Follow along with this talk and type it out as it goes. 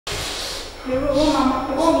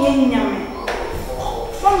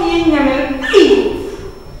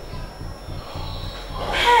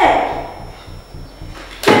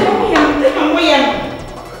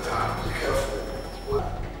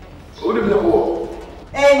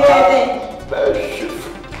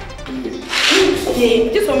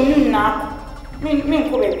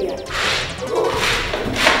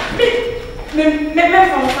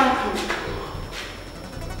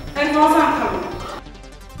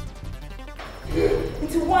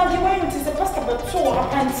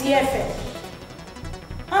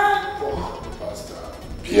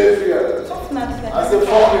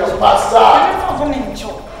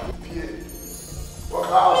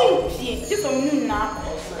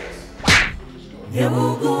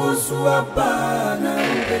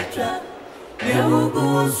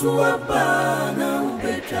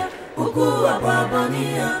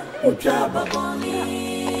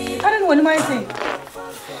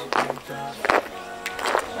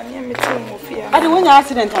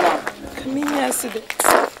Accident.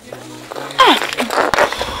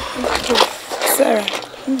 Sarah,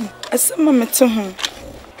 I said, Mamma to him.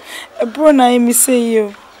 A brother, I miss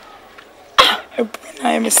you. A brother,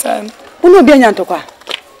 I miss son. Who will be an Yantoka?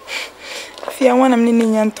 If you want a mini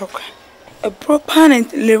Yantoka, a pro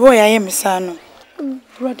parent, Leroy, I am a son.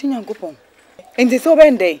 Brought in Yanko. And this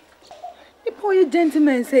open day. The poor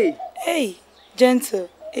gentleman say, hey, gentle,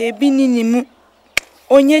 a binny.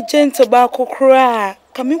 Onye gentle bako kura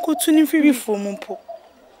kamiko tuni free for mumpo.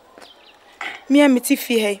 Me amiti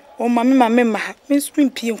fi hey o mama mama ha me swim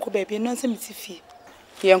pie nko baby no se miti fi.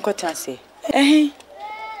 Ye nko tanse.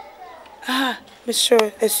 Me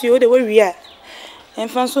sure as you the way we are.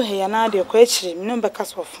 Enfan so hey na de ko akire me no be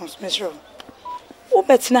cast of phones me sure. Wo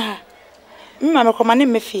betina ha. Me mama ko mane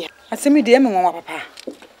me fi. Asemi de me nwa papa.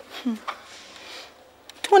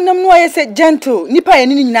 To nam no aye se gentle nipa ye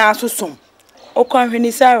ni nyina so som. O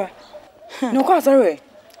konhweni Sarah. No kwa sorry.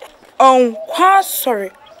 On kwa sorry.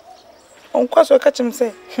 On kwa so catch him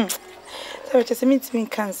say. Sarah just meet me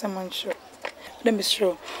can someone sure. Let me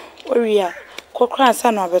sure. We are kokra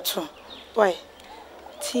sa no abeto. Why?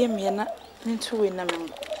 Tie me na ntu we na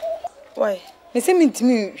me. Why? Me say meet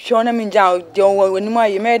me sure na me ja o wani ma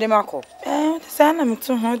ye me dem akọ. Say na me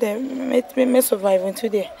to ho there me survive into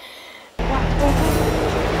there.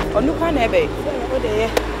 Onu kwa na ebe. O dey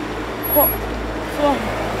ko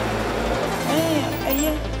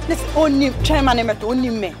let's only try my name at only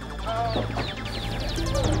me.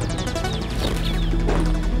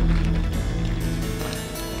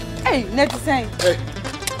 Hey, next saying. Hey,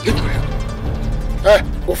 get me. Hey,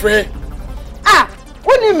 Ofre.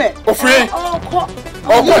 Only me. Ofre.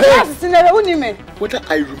 Only me. Whether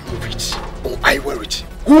I remove it or I wear it.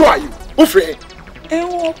 Who are you? Ofre.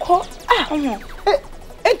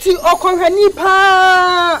 Eti okonhani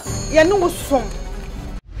pa ya no som.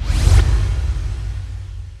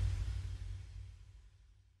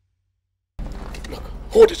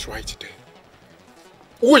 Hold it right there.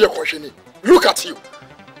 Who are you questioning? Look at you.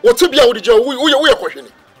 What to be out of jail? Who are you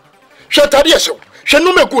questioning? Shatadi so. She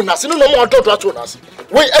no me good nasi. No more daughter to nasi.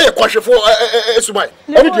 Wait, a question for Subai.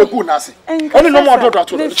 Any do good nasi. Any no more daughter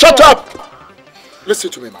to nasi. Shut up. Listen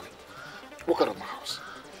to me, mommy. Walk out of my house.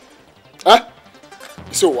 Huh?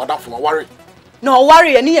 You say what for my worry? No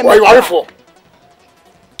worry. Any what you worry for?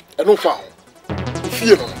 I don't found.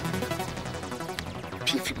 Fear no.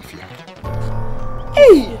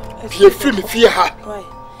 Hey, you feel me fear her. Why?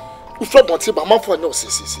 You feel about it, but my for no, see.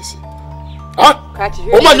 Huh?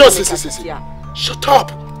 Oh my no, see. Shut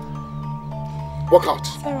up. Walk out.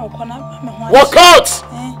 Walk out.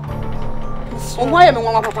 Oh why am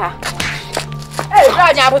I papa? Hey,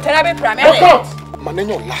 Ranya, but I be prime. Walk out. My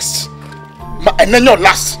name last. My name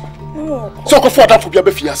last. So go for that for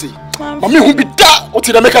be fiancé. Mommy who be that? What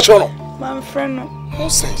did I make a show? My friend. No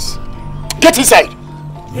sense. Get inside.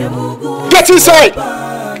 Get inside!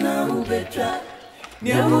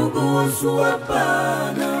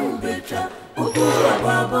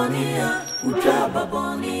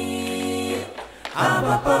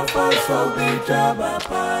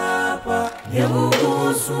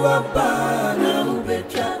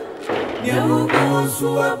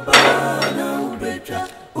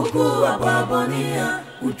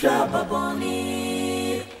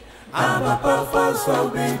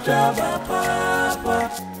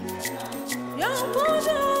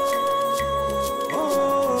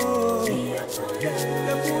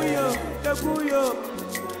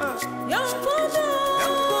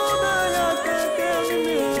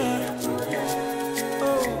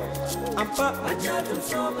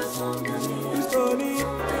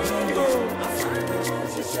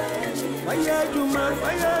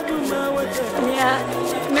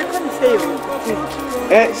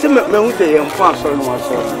 See me who say I'm fast sorry no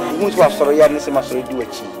so. Who's was sorry ya nse ma sorry do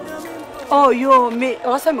achi. Oh yo me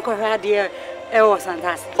also me ko hwa de e was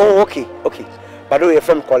fantastic. Oh okay. But do your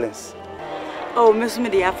friend Collins. Oh me so me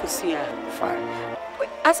de afosia. Fine.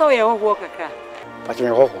 Asa we ho kakra. But me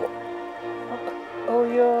ho. Oh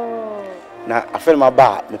yo. Na afel ma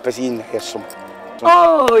ba me pese yin hesom.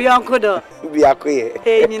 Oh Yonko do. Bi akoye.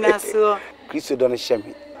 Eh nyina so. Kristo don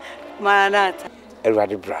shemi. Manata.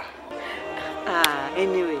 Erade bra.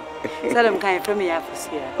 Anyway. Salam kan from me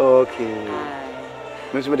afosia. Okay.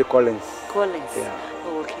 Me so me de Collins. Yeah.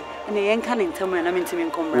 Oh, okay. And the young can in Tomer, I mean to me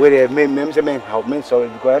come. Where men how men sorry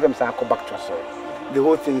because I'm saying I go back to sorry. The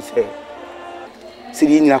whole thing say. See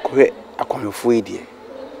you na ko akonfo e die.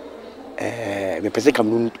 Me pese kam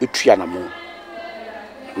no etua na mo.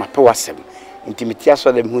 Ma pe wasem. Intimity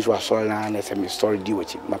aso dem hu so aso na say me story di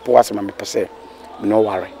wachi. Ma pe wasem me pese me no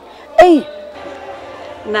worry. Hey.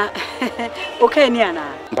 Na okay ni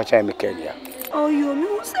ana. Mpacha me Kenya. Oh you me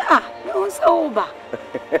say oba.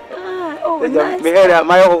 Oh, nice. Me hear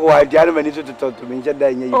my who dia no mani to talk to me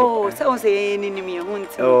jada nya. Oh, so say ni me hu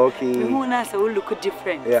nti. Okay. Me hu na say we look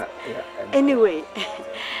different. Yeah. Anyway.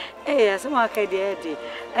 Asem aka dey dey.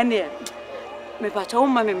 Ane me pa cha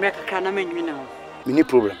umma me mreka kra na menwina ho. Me ni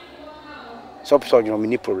problem. So you know me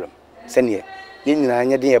ni problem. Senior. Ni nyina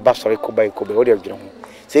nya dey e ba sori ko ba o dey dwere ho.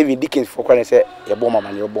 Say we Dickens for kwale say ye bo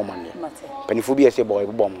mama ne bo mama ne. Panifo bi e say bo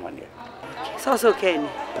mama ne. So okay ni.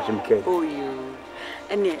 Okay. Oh you.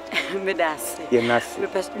 Ane me das. Ye nasi.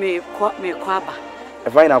 Me kwaba. E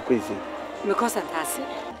fine na kwezi. Me ko santase.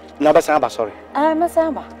 Na ba san ba sorry. Ma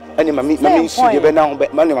san ba. Ani mami su de be na ho be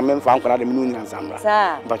mani mami mfa nkona de me nu nyanza mra.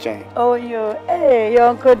 Sa. Ba chen. Oh yo,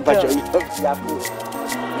 Yonko. Ba chen. Ya bu.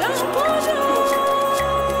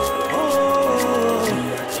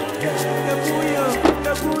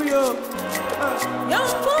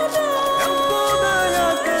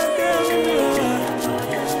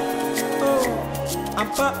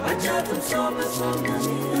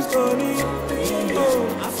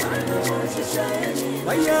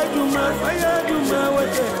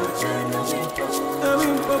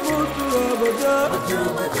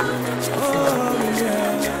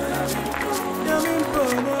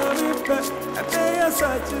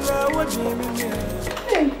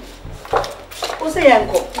 What's the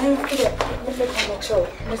Yonko?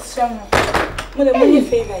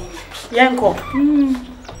 Yonko.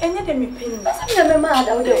 And let me pin. I'm mad.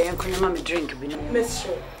 I will make drink. Miss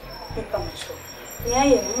Show. Yeah, I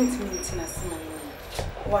want to meet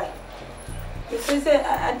why? You say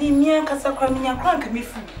I didn't mean Casa Cramina crank me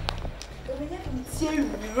food.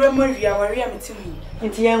 Remember, you are real to me.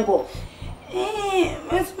 Into Yonko.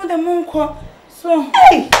 Let's put the moon call. So,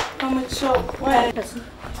 hey, I'm a show. Why,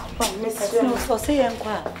 Miss Show, say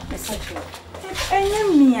Yonko. I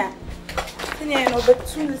am Mia. No, but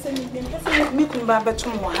soon as me can buy better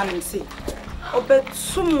more having see. Or bet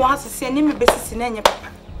some was a sending basis in any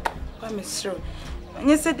papa. Why, Miss Show? And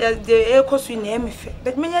you said that the air cost we name it,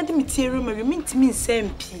 but many of the material may mean to me same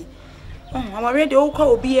P. Oh, I'm already all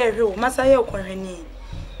call be a real Massayo Corrini.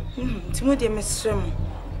 Timothy, Miss Sherman.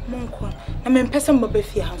 Monko, I mean, person Bobby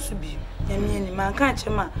house to be. And me and man can't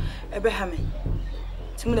chama Abraham.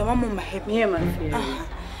 Timothy, Mamma, my head near my fear.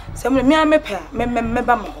 Some of me, I'm a pair,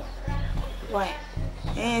 Membamo. Why?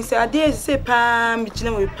 And so I dare say, Pam,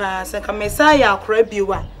 Michelin will pass and come Messiah, crab you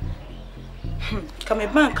one. Come a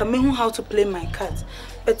bank, come in how to play my cards.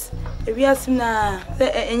 But if we ask now,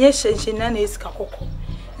 and yes, she is Kakoko.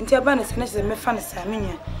 Until a banner is a fan,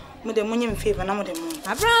 Saminia, with the money in favor, no more than moon.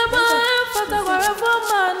 I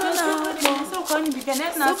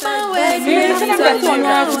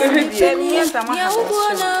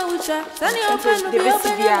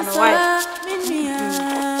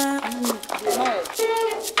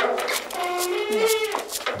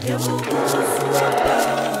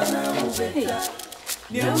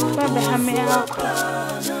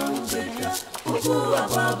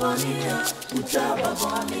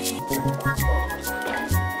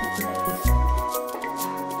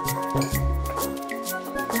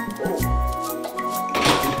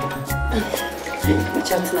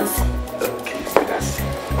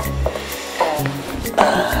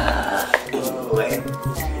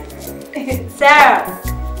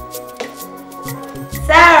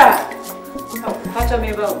Sarah! Oh, catch me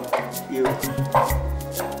about you.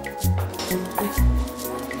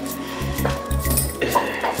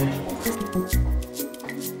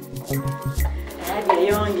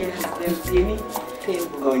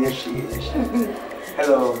 Oh, yes, she is.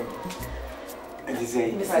 Hello.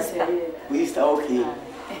 We start okay.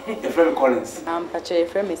 Your friend Collins. Pacha, your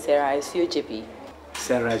friend is Sarah. I see you, JP.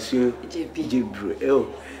 Sarah, I see you, JP. Oh,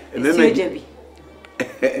 Jebi.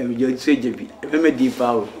 You say Jebi. Remember deep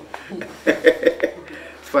power.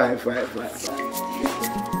 Fine.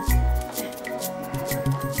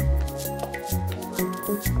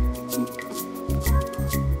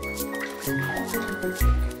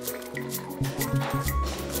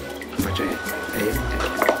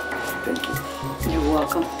 Thank you. You're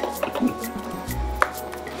welcome.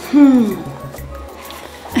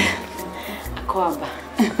 Akwaba.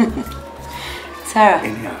 Sarah.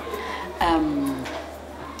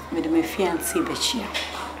 With my fiancé Bechia.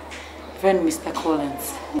 Friend Mr.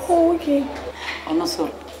 Collins. Oh, okay. And also,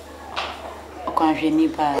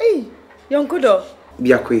 Okanjeniba. Hey, Yonko do.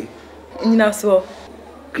 Biakwe. Nina so.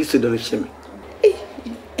 Christo don't shame me.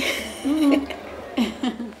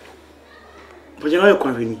 But you know you're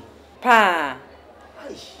convenient. Pa.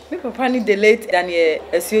 Me papa ni the late Daniel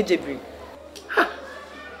Esio Jebri.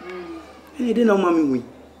 You didn't know mommy we.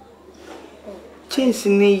 Chains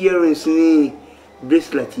ni earrings ni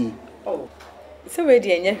bracelet. Oh. So we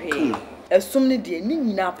dey nya hwe. Esum ni de ni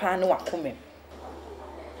nyina pa na wakome.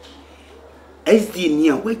 SD ni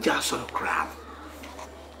a we ja so kra.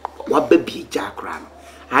 Wa baby ja kra.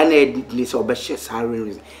 Ana edit so be share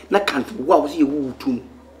sarren. Na can't wa was you wu.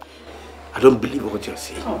 I don't believe what you're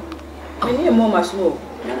saying. Oh. I need more masmo.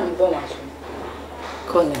 I'm born masmo.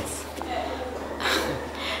 Collins.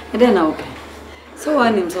 I don't know. So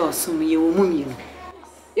one name's awesome. You woman.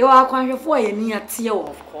 You are quite for a near tear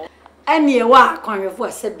of course. And you are quite for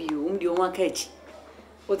a sebu. You want catch.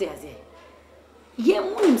 What is it? Ye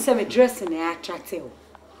moon semi dress in the attractive.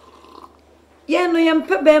 Ye no yam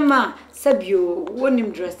pebema sebu won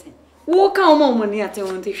him dressing. Walk out more money at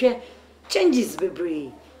one to share changes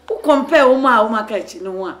be. Who compare Oma catch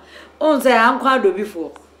no one? On say I'm quite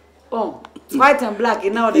before. Oh, white and black,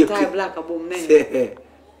 and now the tie black above me.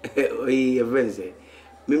 Oh, your friends say,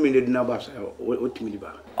 Mimi did not pass. What to me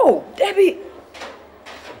about? Oh, Debbie.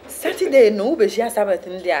 Saturday no be she has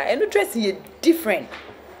everything there. And the dress is different.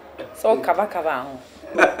 So cover.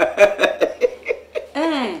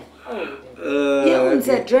 Eh. Yeah, on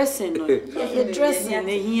dressing. You're dressing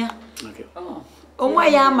here. Okay. Oh my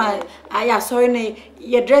yama, I sorry ne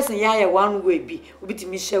your dressing ya one way be to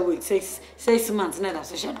me share with 6 months na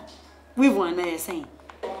association. We want na saying.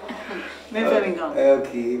 Me very go.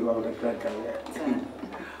 Okay, well the crack.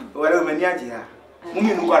 Wala manyati ha.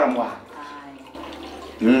 Mumi nungwara mwa.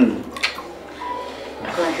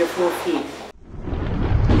 Kwa hefo fi.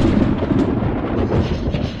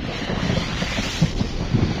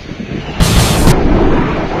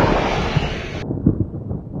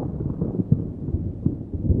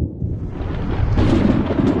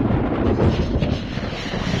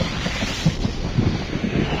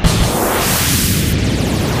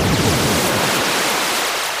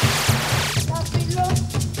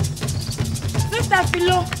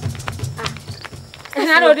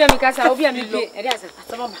 I don't know because I will be a million.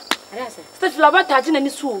 Such lava touching any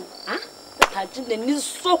soul. Touching any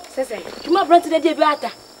soul, says I. You might run to the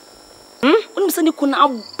debata. Send you couldn't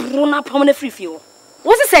have blown up on a free fuel.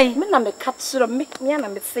 What's it say? Me number catch or me,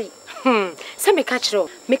 and me say. Send me catch her.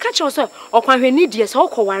 Me catch also, or when we need yes, or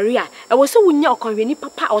warrior. I was so when you or when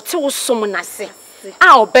papa or tell someone I say.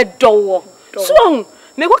 I'll bet door. So,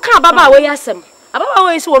 me what can't baba away as him. Aba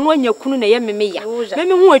always one your kunu na ye meme ya.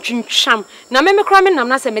 Meme hu atwintwam. Na meme kra me nam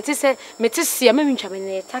na se mete se meme ntwa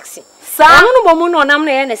me taxi. Sa no bo mu no nam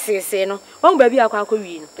na ye na sese no. Won ba bi akwa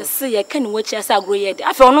wi no. Se ye kan wachi asa agro ye de.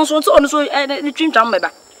 Afa ono so ne twintwam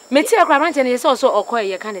meba. Mete akra branche ne se so okoye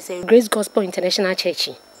ye kan se Grace Gospel International Church.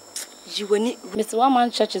 Jiwani Mr. One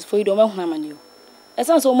Man Churches for you do hu amani o.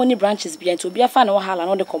 Esa so many branches bi ento bi afa na wahala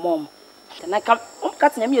no de komom. Na ka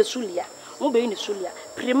kat nyam ye sulia. Mo be ni sulia.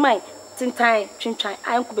 Primai time chinchan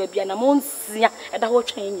anku bia na mo nsia eda ho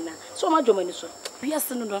twan nyina so ma dwomani so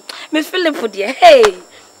biase no do me Philip de hey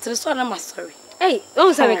tiri so na ma sorry hey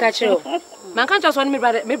o say me ka kire o man kan just me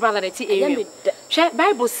brother that area she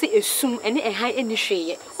Bible say esum ene ehan eni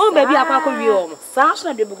hweye o ba bia akwa wie o mo sa so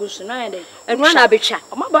na de bugusu na ende enu na betwa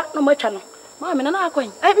o ma ba na mo atwa no ma me na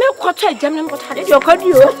akwan me kwotọ agam na me kwotọ de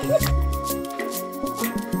okodi o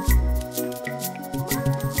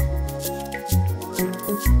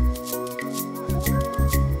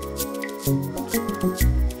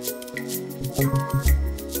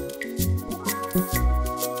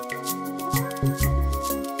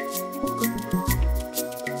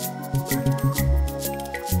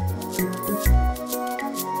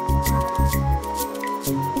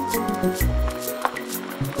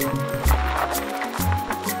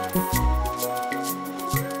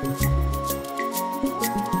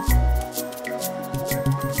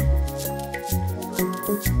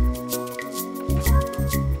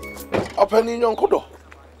Opening Yonko do.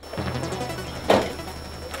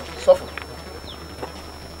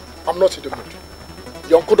 not in the mood.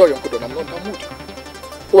 Yonko, I'm not in the mood.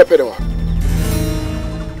 Who are better?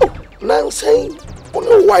 Now saying,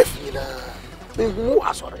 only wife, you know, who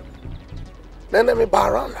are sorry. Then I'm a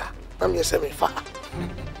baranda. I'm your semi-far.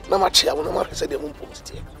 No much, I will not say the moon post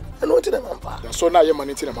here. I know it in a man. So now you're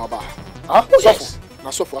money in a maba. Ah, yes. Now,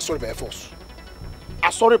 so for sorry by force.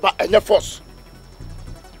 I'm sorry by any force.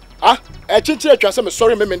 Ah, I change your transfer.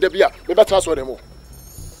 Sorry, me mendebia. We better transfer them all.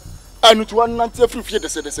 I know to one month every fear. They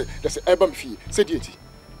say, album fee. Say deity.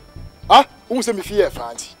 Ah, who say me fear,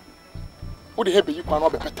 Francie? Who the hell be you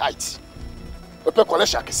cannot be tight? A pe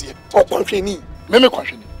collection can see. Oh, country me. Me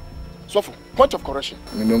question. So for point of correction.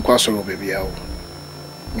 Me no kwasoro baby awo.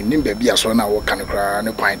 Me nim baby aso na wo kan kra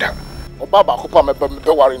ne kwan da. O baba ko pa me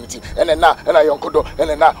be worry nti. Ene na Yonko do,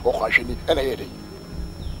 ene na o kwahwani, ene ye dey.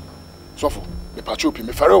 So for me patropi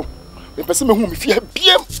me fareo. Me pese me hu me fie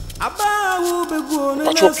biem. Aba wo begu no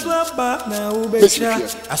na swaba na wo becha.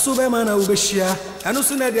 Asobe ma na wo behia. Anu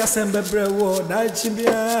so na dia sembebre wo da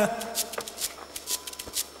chibia.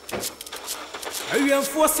 I am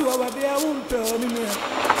forced to have a wumpe or me.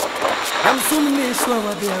 I'm so many swab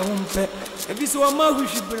a wumpe. If you saw my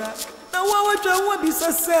wish, now what I want is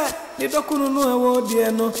a set. They don't know what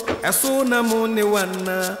dear no. I saw no only one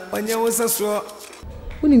when you was a swap.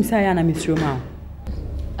 When him say, Anna, Miss Roma.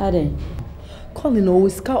 Ade, Colin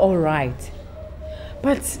always got all right.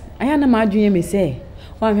 But I am imagining me say,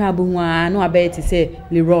 one have one, no, I bet to say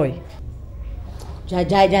Leroy.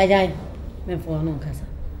 Jai. Men for no casa.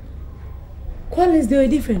 Collins they are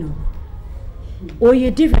different. Oh, you're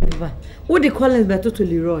different, but what the Collins better to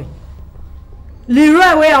Leroy?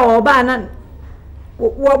 Leroy, where our banana?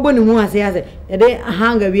 What bonny one say? They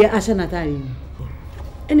hang a beer as an Italian.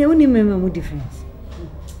 And they only remember what difference.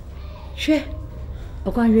 She,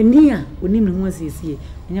 Okanvenia, when him was here,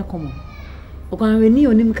 in your common. Okanvenia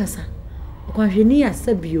on him casa. Okanvenia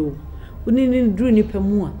Sabio, when you drew any per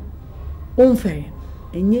more. Unfair,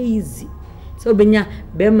 and easy. So benya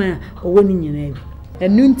bema owoni nyina bi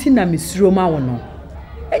enu nti na misuro ma wono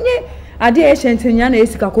enye ade e hyentenya na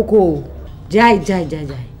esika kokoo jai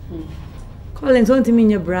Collins want me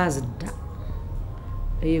nya bras da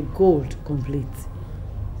a gold complete.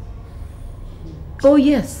 Oh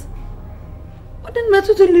yes, what didn't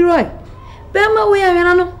matter to Leroy bema we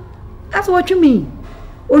are no, that's what you mean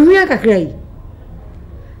ohia kakrai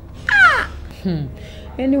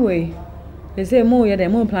anyway. They say more yeah, they're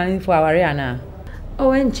more planning for our area. Oh,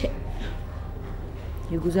 enche.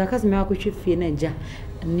 You go to me I could feel neja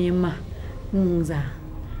nema nza.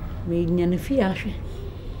 Me nyane fi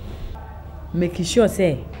make sure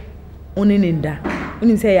say oni nda.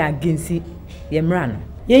 Oni say ya against ye mra no.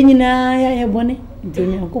 Ye nyina ya bone nti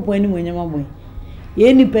Nyankopon ani mo nyama boy.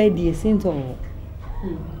 Ye ni pa die sento.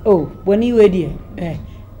 Oh, boni we die.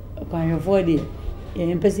 Kwan for die.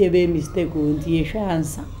 Ye mpese be mistake o nti ye hwa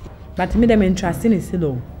ansa. But me them interesting is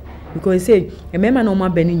still because say a member no more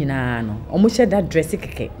beni nyina no omo share that dress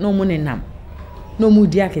keke no mo nenam no mu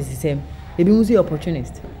dia kesi sem e bi mu see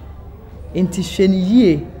opportunist enti hwene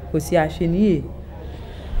yie osi a hwene yie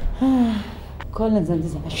Collins and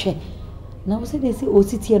this ahwe na wo say they say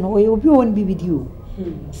ositi no oye obi won bibidi o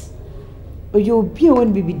oye obi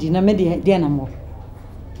won bibidi na me de na mo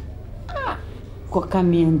ko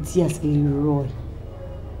kamianti as Leroy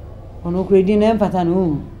ono kredi na empata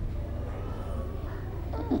no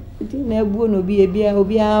na buo no bi ebia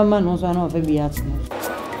obi ama no so na ofa bi atu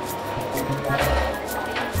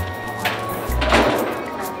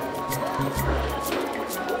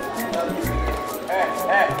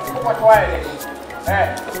what why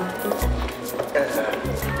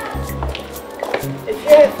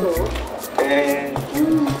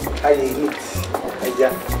I eat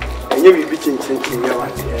aja enye bi chinchin ya wa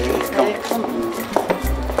come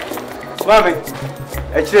mami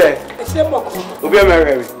echire obi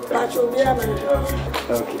amere Pacho obi amere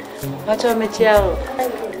okay Pacho mechiao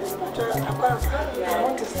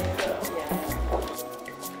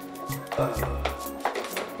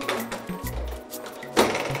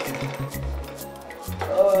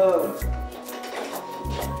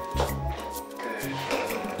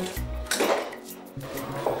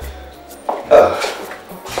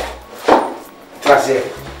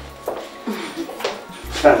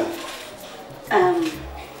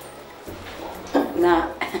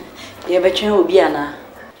Between will be ana.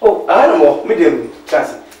 Oh, I don't know, medium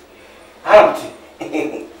chance. I'm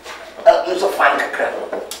so fine.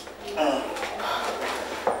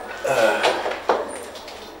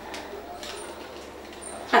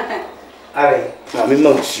 Alright, I'm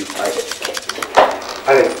amongst you.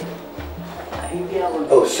 Alright.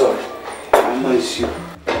 Oh, sorry. I'm amongst you.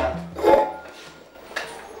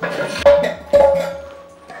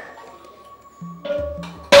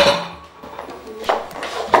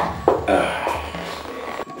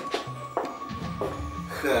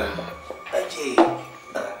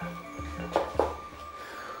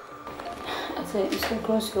 Say, you so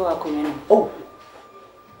close to our community. Oh.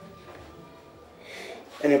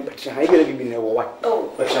 And then, but I gotta be near what?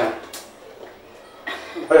 Oh, but sorry.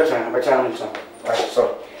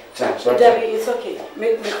 Debbie, it's okay.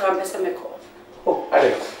 Make me cry, Mr. Meko. Oh, I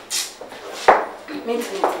did.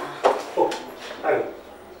 Oh, I did.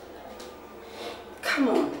 Come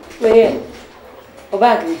on. Wait. Oh,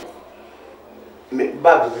 bag me.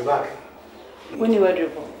 Bag. When you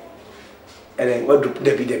wardrobe. And then what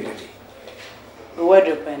Debbie. The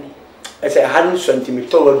wardrobe, Penny. I said, I hadn't sent me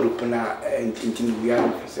to wardrobe now and into the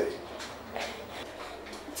young officer.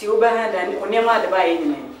 You behind and on your mother by any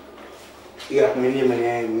name. Yeah, my name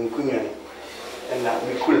and me cool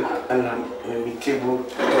and me table,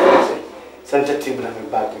 center table and my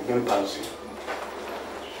bag and game pansy.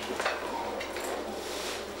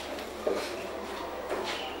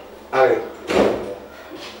 Aye.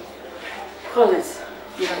 Collins,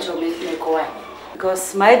 you have to make me go away.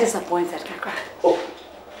 Because my disappointed can cry. Oh,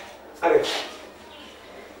 aye.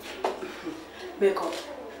 Make up.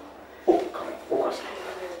 Oh, come on, focus.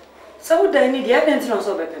 So what do I need? I didn't know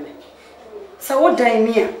so bad. So what do I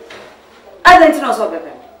need? I didn't know so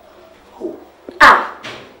bad. Who? Ah.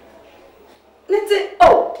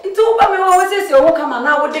 Oh, it's over me always says you walk on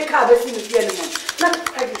now with the car that's in the anymore. Not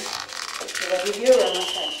I give you a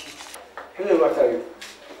massage. I know what I tell you.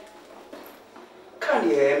 Can't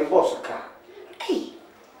you hear me boss a car? Hey.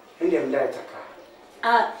 And them died a car.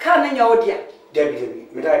 Ah, can't your dear. Debbie,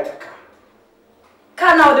 me died a car.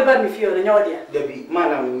 Can't now the bad me feel in your dear. Debbie,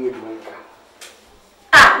 man, I'm need one car.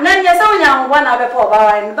 Ah, none yes, I am one other poor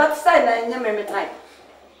bar, but sign and you may time.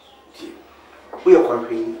 We are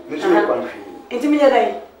country, Mr. Country.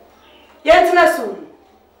 Intimidate. Yet, not soon.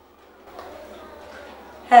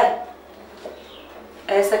 Hey,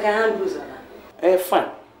 a second hand boozer. Eh,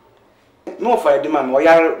 fun. No for the man, or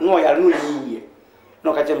no, I know you.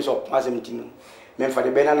 No, catch him so, Mazentino. Men for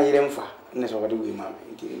the banana, you don't for, and that's what we mamma.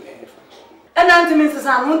 And Auntie Mrs.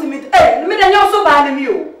 I want to meet. Eh, me and you so bad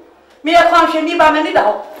you. Me a conscience, me by me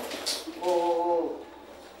down. Oh.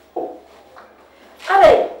 Are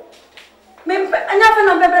me, me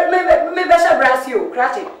better brass you,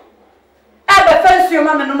 cratching. I be first your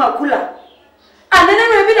mamma no more cooler. And then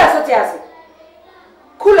maybe that's what you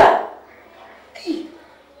cooler.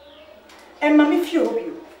 And mammy few of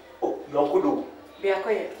you. Oh, Yonko do. Be a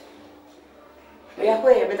quiet.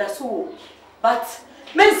 But that's so. But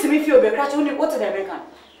men see me feel be cratching only what they make.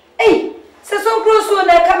 Hey, say so close to and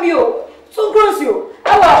I come you. So close you.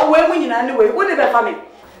 I will win anyway. What did I family?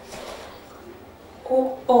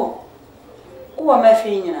 Oh, who am I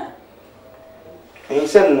feeling? And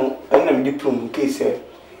said no, I am diploma case. A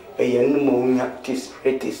young woman, tis,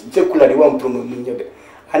 it is. Secularly one promo,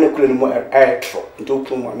 and a cool more air trot, and two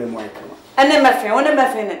plum one in my camera. And then my friend, one of my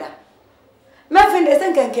friend. My friend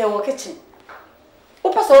isn't can care what kitchen.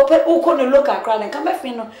 Opa so open, who couldn't look at crown and come back,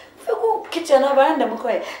 you know. Go kitchen over and them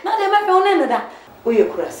quiet. Now they might be on end of that. We are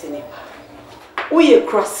crossing it. We are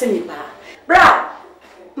crossing it. Bra,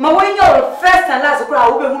 my when you're first and last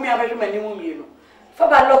crowd, over whom you have many women, you know. For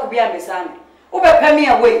bad luck behind the sun. Over pay me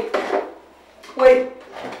away. Wait.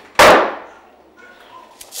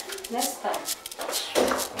 Next time.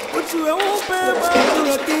 What you won't pay back to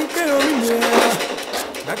a king.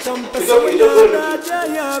 I come to the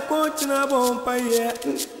coach in a bonfire.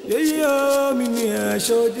 Yeah, me,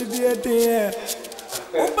 showed you the idea.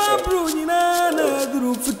 Opa Brunina,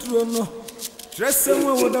 group for Trono. Dress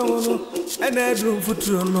someone with a one, and I drew for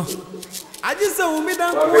Trono. I just saw me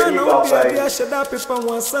that one of the shut up if I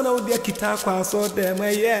want son of the guitar class or them,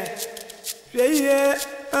 yeah.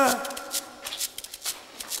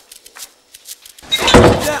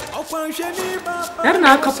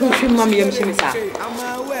 Now, couple of mommy and Shimisa.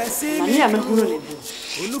 Mammy, I'm a hulu.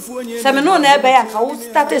 Semenon, I will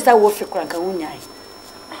start as I will for crank a wunyai.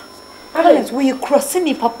 Parents, will you cross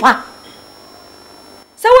me, papa?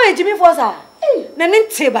 So, where Jimmy was I? Nanin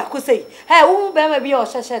Tiba could say, hey, who bear be your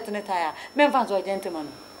sachet in a tire, men fans or gentlemen.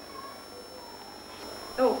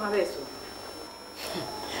 Oh, how is it?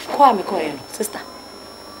 Quite me, coin, sister.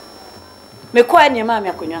 Me quite near mammy,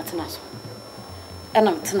 I could not answer. And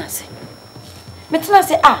I'm tenacity.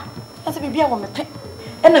 Metanasi, that's a baby, I want me,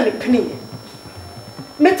 and I'm a penny.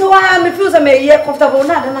 Metoa, me feels I may yet comfortable,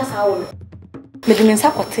 not than us how. Medicine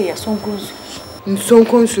Sacotea, so goes. So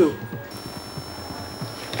consul.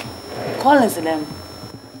 Collins them.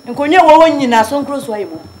 And when you're one in our son close way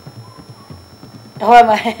more.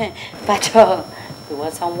 However, but there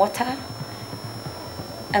was some water.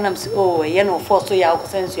 And I'm so, you know, for so you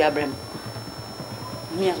sense you are brim.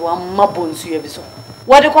 Here's one mabons you have so.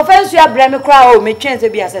 What the conference you are brim crowd may change to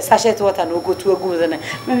be as a sachet water no go to a good and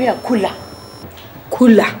maybe a cooler.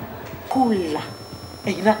 Cooler. Kula.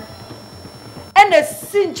 Eyina. Ene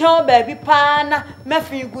sinchon baby pana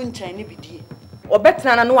mefi guncha ni bidie.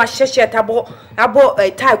 Obetna na no ahyehye tabo abo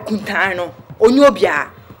tai kuntan no. Onye obia.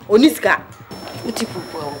 Oniska.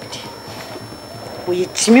 Utipupu a obidi. Oye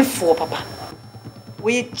chimifo papa.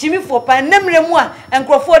 Oye chimifo pa nemre mu a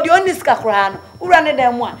enkrofo de oniska kra no. Ura ne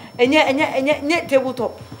dem mu a enye table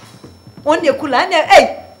top. Onye kula na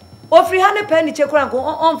ofri ha ne pa ni chekura nko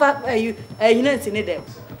onfa eyina nsine dem.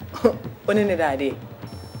 Oni ne dade.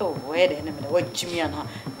 Oh, where the enemy what Jimmy and her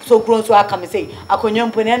so grown so I come say I can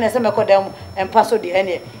young pony and some of them and pass the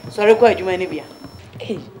any so require you many beer.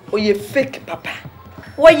 Hey, oh you fake papa.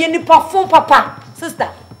 Why you need perform papa, sister?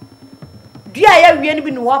 Do I have any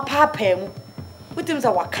been what papa? What things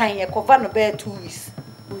are what kind of cover no bear 2 weeks?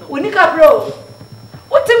 Unica bro.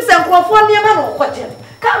 What things are California man or what?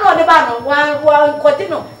 Come on the banner one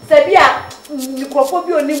continue. Sabia.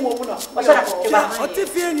 Microphone oni mo no o sha ko ba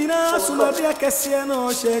otifie nyina suma bia kese na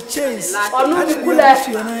o she chase onu dikula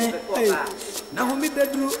na ho mi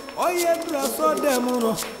bedru o ye dura so dem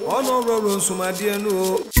no ono roro suma de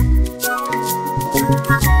no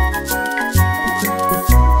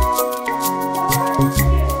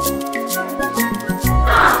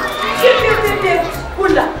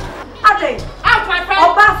kula ade out my friend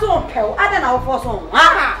oba so pel ade na wo for so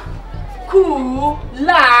ha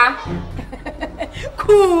kula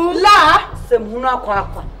kula semhunu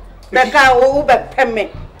akwa beka wo be peme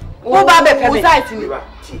wo ba be peme site ni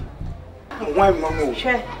Why mama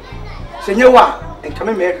she senye wa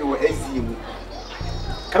nkame me hwe wo aziem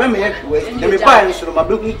kame me hwe wo na me ba nso no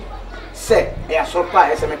mabehu se e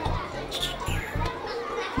asopa ese me ko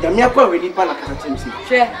da me akwa we nipa na kasa temsi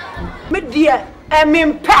she me dia e me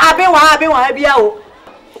mpa abewa bia o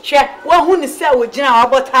she wo hu ni se wo gina wa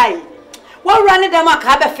botai wo wura ne dem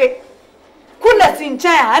aka befe kuna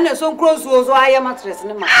tincha ana so nkroso so aye mattress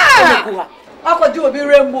ne ma ko Ako do be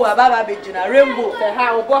rainbow ababa be jina rainbow say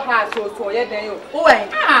ha obo ha so ye den yo o we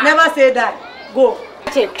never say that go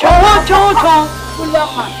chon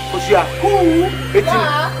ulama osia eti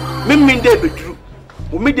mimmi de bedru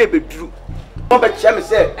o mi de bedru mo be chia me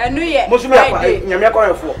say enu ye mo so me akwa nyame akwa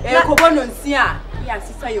refo ko bo no nsia ya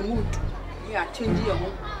sisa ye mood ya change ye ho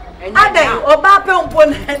ade oba pe mpo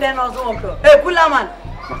na den no so mpo kulaman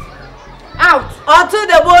out until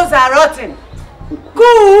the bones are rotten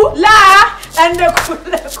cool la and the cool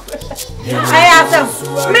I ask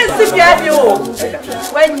Miss Gabio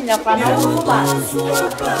when you are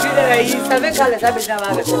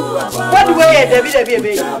what way the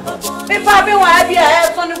baby if I be why be a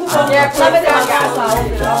son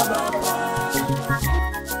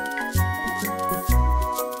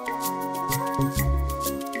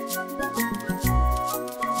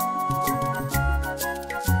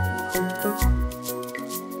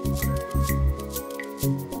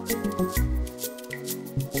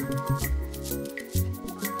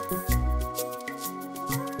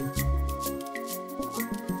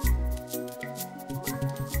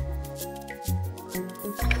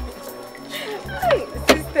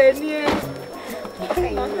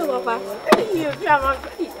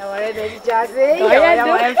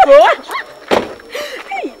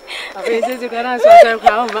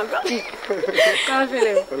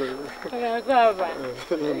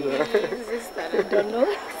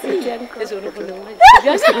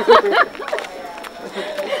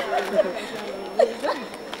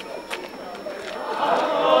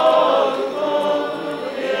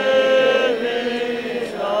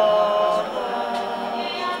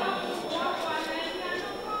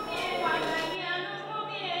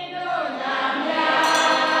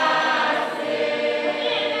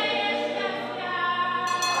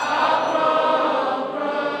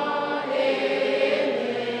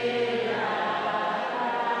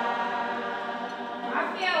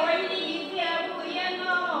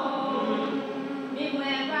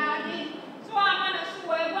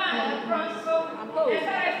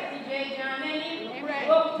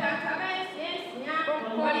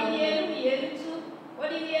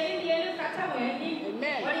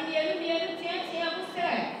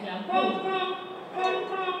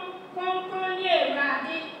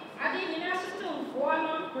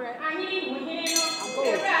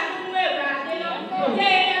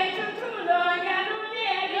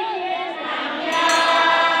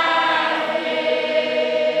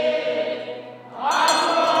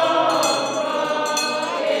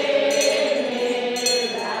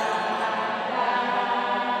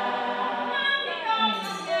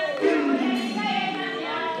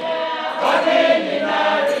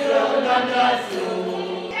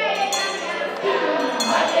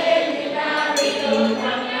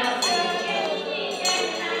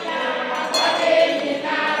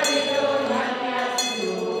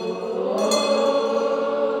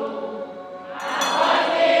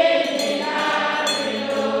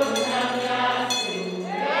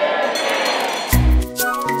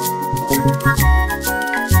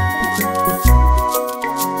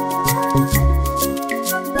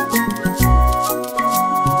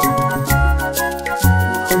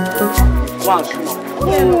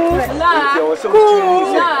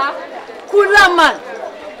Kula man.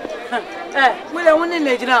 Mule woni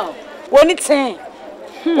nejina o. Woni ten.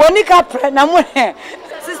 Woni ka pre na mo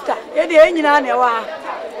sister, ye de enyina na wa.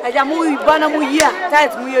 Aja mu iba na mu yi a,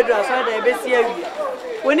 tight mu yedu aso da e be si awi.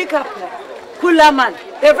 Woni ka pre. Kula man.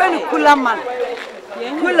 E friend kula man.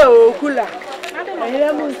 Kula o kula.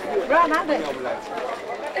 Ayira mu bra na de.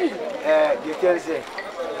 You can say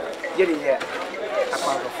ye de here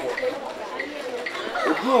akwa fo.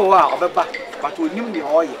 Ogun wa obeba but onim ni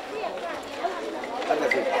oye.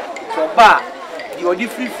 So ba the odi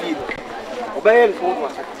free feel obey ko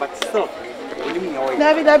but still onim ni oye.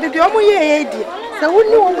 David o mu ye di. Sa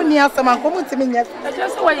woni wo mu ni asama ko mu timi nya.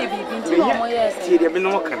 Just why you be binti mo yes. See dey me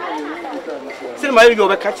no kan. Say my you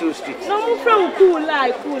be catch you street. No mu from cool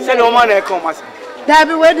like cool. Say no man e come as.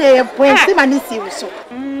 David we dey point see mani si so.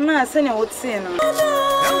 Na se ne wo tse no.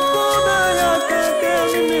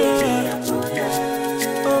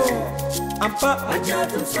 Ampa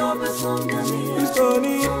ajatum sobe songani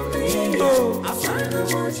istoni oh afana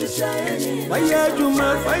mochi shayeni fire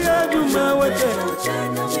juma wache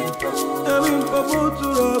amin pabutu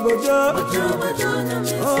roboja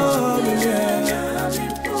oh yeah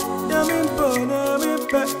amin po na mi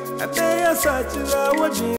pe abeya sachira waji